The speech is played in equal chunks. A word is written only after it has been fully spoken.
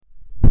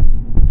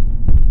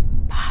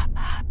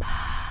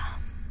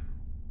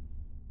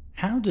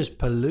How does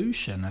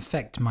pollution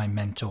affect my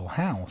mental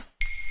health?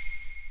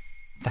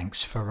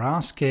 Thanks for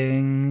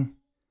asking.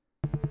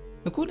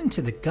 According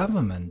to the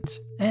government,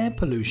 air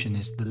pollution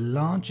is the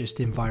largest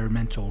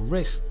environmental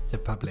risk to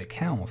public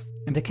health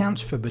and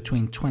accounts for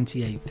between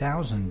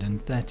 28,000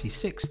 and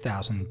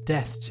 36,000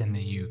 deaths in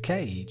the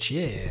UK each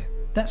year.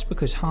 That's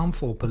because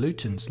harmful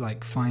pollutants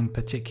like fine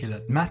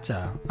particulate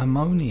matter,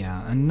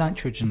 ammonia and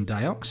nitrogen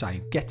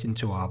dioxide get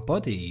into our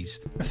bodies,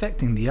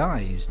 affecting the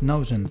eyes,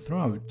 nose and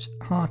throat,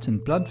 heart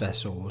and blood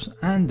vessels,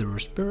 and the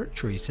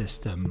respiratory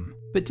system.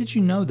 But did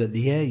you know that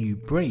the air you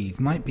breathe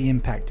might be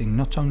impacting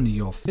not only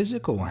your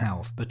physical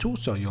health but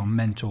also your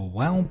mental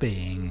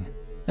well-being?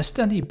 A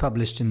study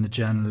published in the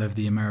Journal of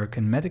the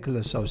American Medical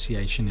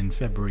Association in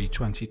February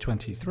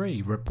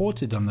 2023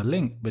 reported on the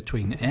link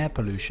between air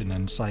pollution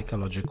and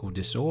psychological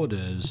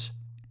disorders.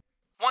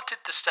 What did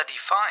the study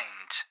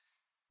find?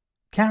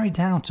 Carried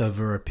out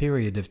over a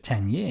period of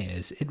 10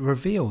 years, it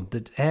revealed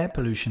that air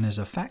pollution is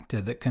a factor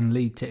that can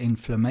lead to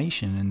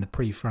inflammation in the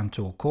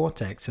prefrontal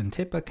cortex and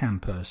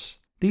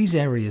hippocampus. These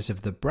areas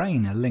of the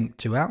brain are linked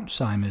to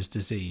Alzheimer's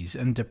disease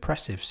and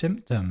depressive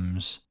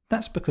symptoms.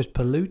 That's because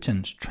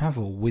pollutants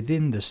travel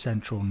within the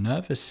central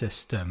nervous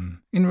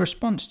system. In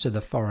response to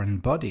the foreign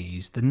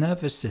bodies, the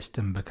nervous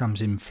system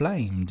becomes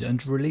inflamed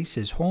and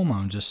releases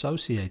hormones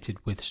associated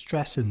with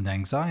stress and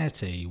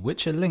anxiety,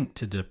 which are linked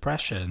to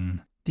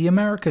depression. The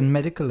American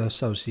Medical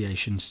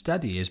Association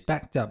study is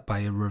backed up by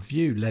a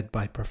review led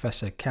by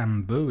Professor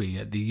Cam Bowie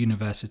at the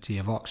University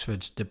of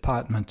Oxford's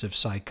Department of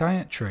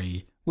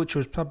Psychiatry, which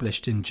was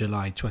published in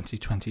July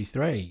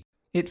 2023.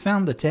 It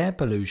found that air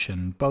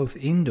pollution, both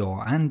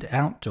indoor and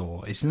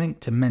outdoor, is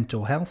linked to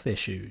mental health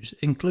issues,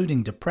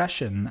 including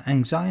depression,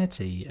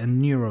 anxiety,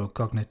 and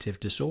neurocognitive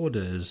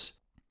disorders.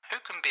 Who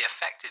can be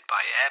affected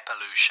by air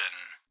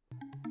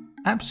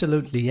pollution?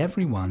 Absolutely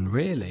everyone,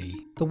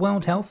 really. The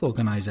World Health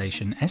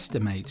Organization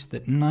estimates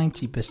that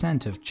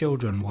 90% of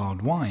children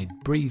worldwide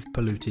breathe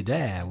polluted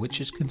air,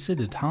 which is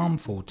considered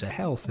harmful to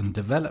health and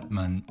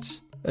development.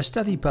 A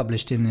study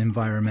published in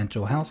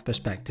Environmental Health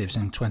Perspectives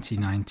in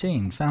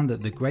 2019 found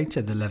that the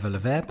greater the level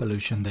of air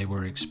pollution they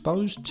were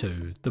exposed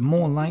to, the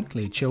more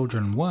likely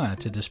children were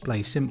to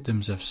display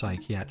symptoms of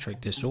psychiatric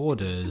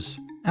disorders.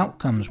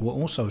 Outcomes were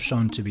also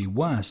shown to be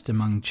worst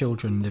among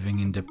children living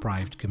in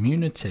deprived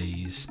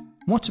communities.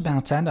 What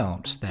about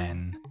adults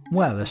then?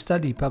 Well, a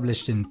study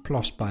published in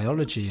PLOS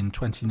Biology in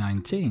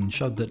 2019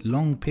 showed that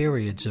long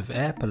periods of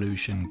air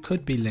pollution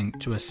could be linked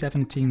to a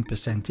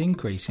 17%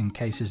 increase in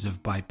cases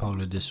of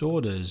bipolar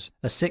disorders,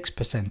 a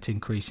 6%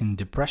 increase in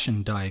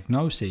depression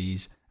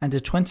diagnoses, and a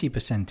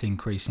 20%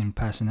 increase in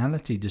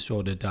personality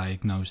disorder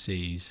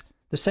diagnoses.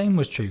 The same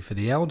was true for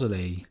the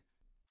elderly.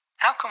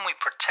 How can we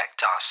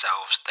protect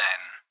ourselves then?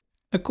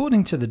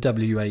 According to the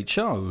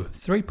WHO,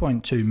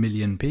 3.2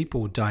 million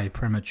people die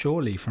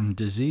prematurely from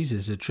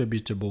diseases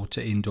attributable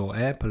to indoor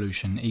air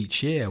pollution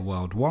each year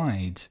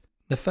worldwide.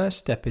 The first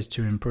step is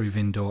to improve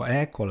indoor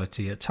air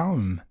quality at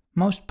home.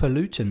 Most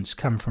pollutants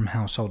come from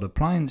household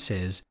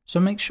appliances,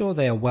 so make sure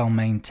they are well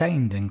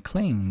maintained and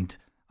cleaned.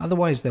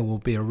 Otherwise, there will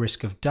be a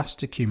risk of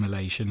dust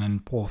accumulation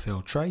and poor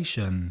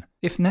filtration.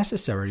 If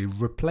necessary,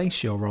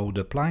 replace your old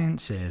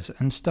appliances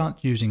and start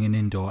using an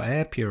indoor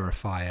air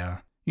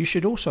purifier. You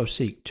should also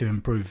seek to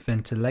improve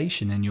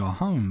ventilation in your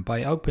home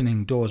by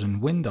opening doors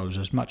and windows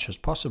as much as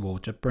possible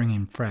to bring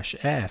in fresh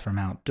air from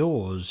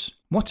outdoors.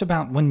 What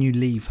about when you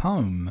leave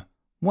home?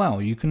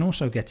 Well, you can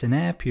also get an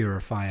air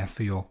purifier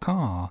for your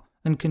car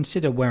and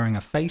consider wearing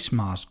a face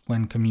mask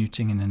when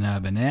commuting in an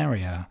urban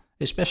area,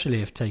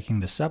 especially if taking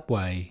the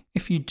subway.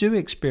 If you do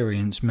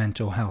experience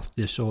mental health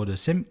disorder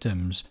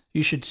symptoms,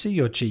 you should see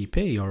your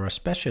GP or a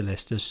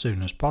specialist as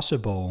soon as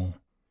possible.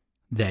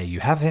 There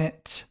you have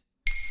it.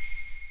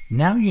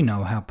 Now you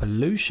know how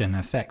pollution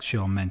affects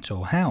your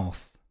mental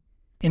health.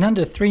 In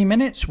under 3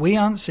 minutes, we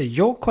answer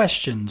your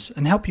questions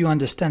and help you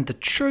understand the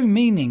true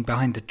meaning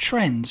behind the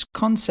trends,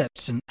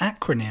 concepts, and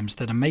acronyms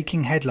that are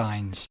making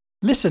headlines.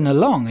 Listen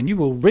along and you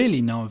will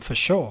really know for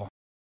sure.